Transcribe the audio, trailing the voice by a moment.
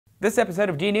This episode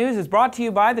of DNews is brought to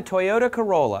you by the Toyota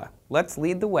Corolla. Let's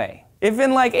lead the way. If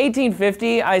in like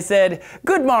 1850 I said,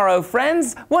 "Good morrow,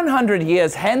 friends, 100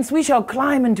 years hence we shall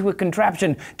climb into a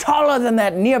contraption taller than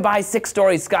that nearby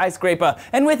 6-story skyscraper,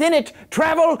 and within it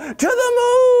travel to the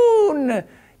moon,"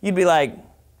 you'd be like,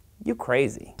 "You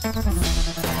crazy."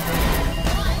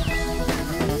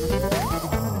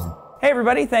 Hey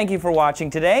everybody, thank you for watching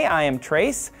today. I am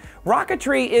Trace.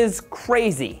 Rocketry is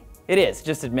crazy. It is,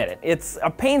 just admit it. It's a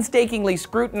painstakingly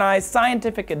scrutinized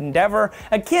scientific endeavor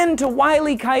akin to Wile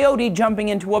E. Coyote jumping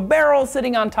into a barrel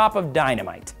sitting on top of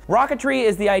dynamite. Rocketry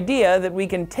is the idea that we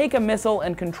can take a missile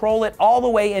and control it all the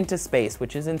way into space,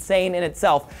 which is insane in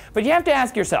itself. But you have to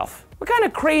ask yourself, what kind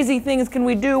of crazy things can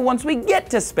we do once we get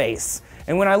to space?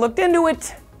 And when I looked into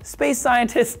it, space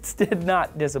scientists did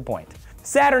not disappoint.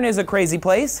 Saturn is a crazy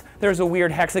place. There's a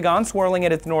weird hexagon swirling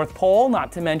at its north pole,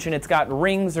 not to mention it's got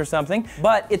rings or something,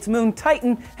 but its moon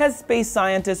Titan has space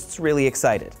scientists really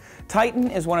excited. Titan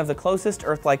is one of the closest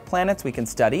Earth-like planets we can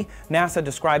study. NASA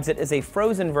describes it as a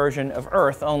frozen version of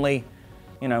Earth, only,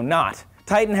 not.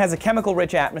 Titan has a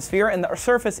chemical-rich atmosphere, and the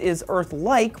surface is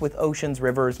Earth-like, with oceans,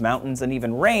 rivers, mountains, and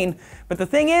even rain. But the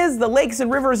thing is, the lakes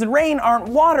and rivers and rain aren't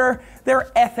water, they're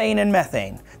ethane and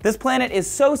methane. This planet is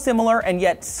so similar and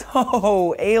yet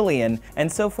so alien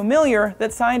and so familiar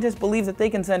that scientists believe that they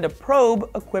can send a probe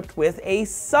equipped with a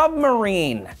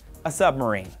submarine.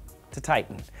 To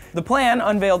Titan. The plan,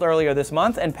 unveiled earlier this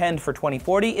month and penned for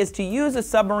 2040, is to use a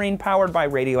submarine powered by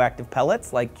radioactive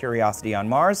pellets, like Curiosity on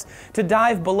Mars, to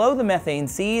dive below the methane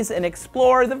seas and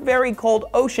explore the very cold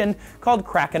ocean called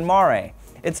Kraken Mare.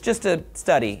 It's just a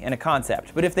study and a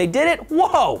concept, but if they did it,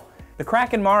 whoa! The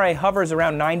Kraken Mare hovers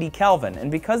around 90 Kelvin, and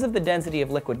because of the density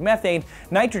of liquid methane,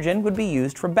 nitrogen would be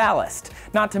used for ballast.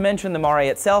 Not to mention the Mare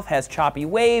itself has choppy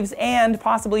waves and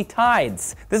possibly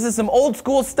tides. This is some old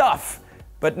school stuff,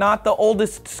 but not the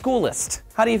oldest schoolist.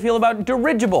 How do you feel about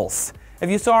dirigibles? If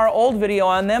you saw our old video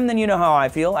on them, then you know how I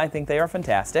feel. I think they are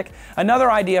fantastic.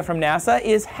 Another idea from NASA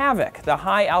is HAVOC, the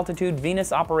high-altitude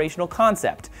Venus operational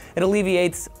concept. It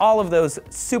alleviates all of those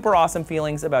super awesome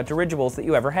feelings about dirigibles that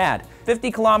you ever had.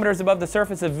 50 kilometers above the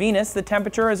surface of Venus, the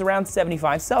temperature is around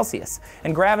 75 Celsius,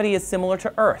 and gravity is similar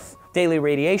to Earth. Daily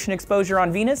radiation exposure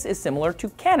on Venus is similar to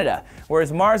Canada,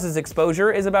 whereas Mars's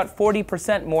exposure is about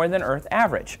 40% more than Earth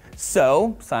average.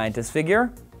 So, scientists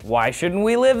figure, why shouldn't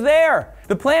we live there?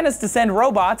 The plan is to send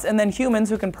robots and then humans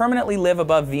who can permanently live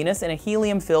above Venus in a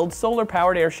helium-filled,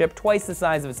 solar-powered airship twice the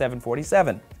size of a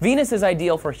 747. Venus is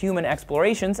ideal for human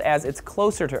explorations as it's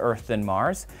closer to Earth than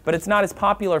Mars, but it's not as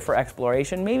popular for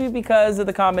exploration, maybe because of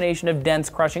the combination of dense,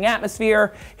 crushing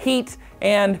atmosphere, heat,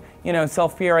 and,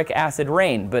 sulfuric acid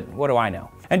rain, but what do I know?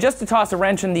 And just to toss a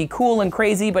wrench in the cool and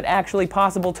crazy but actually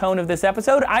possible tone of this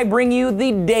episode, I bring you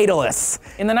the Daedalus.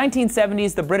 In the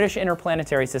 1970s, the British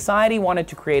Interplanetary Society wanted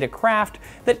to create a craft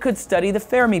that could study the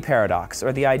Fermi paradox,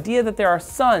 or the idea that there are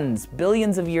suns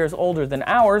billions of years older than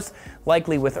ours,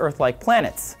 likely with Earth-like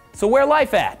planets. So where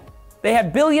life at? They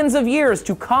had billions of years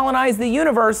to colonize the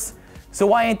universe, so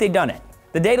why ain't they done it?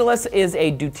 The Daedalus is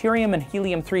a deuterium and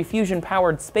helium-3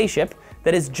 fusion-powered spaceship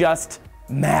that is just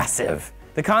massive.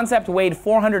 The concept weighed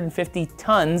 450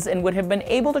 tons and would have been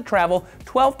able to travel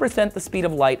 12% the speed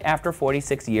of light after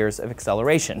 46 years of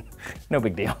acceleration. No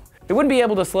big deal. It wouldn't be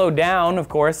able to slow down, of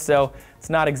course, so it's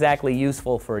not exactly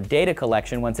useful for data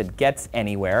collection once it gets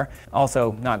anywhere.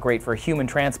 Also, not great for human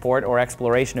transport or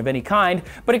exploration of any kind,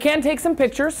 but it can take some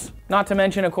pictures. Not to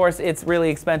mention, of course, it's really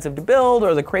expensive to build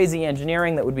or the crazy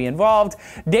engineering that would be involved.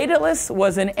 Daedalus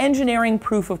was an engineering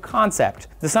proof of concept.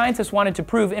 The scientists wanted to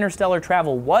prove interstellar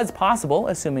travel was possible,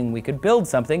 assuming we could build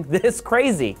something this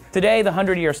crazy. Today, the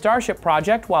 100-year Starship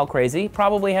project, while crazy,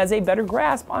 probably has a better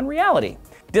grasp on reality.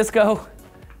 Disco,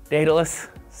 Daedalus,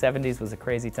 70s was a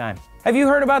crazy time. Have you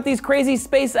heard about these crazy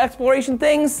space exploration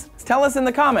things? Tell us in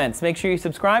the comments. Make sure you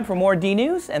subscribe for more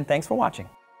DNews, and thanks for watching.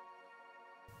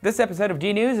 This episode of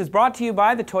DNews is brought to you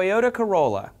by the Toyota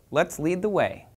Corolla. Let's lead the way.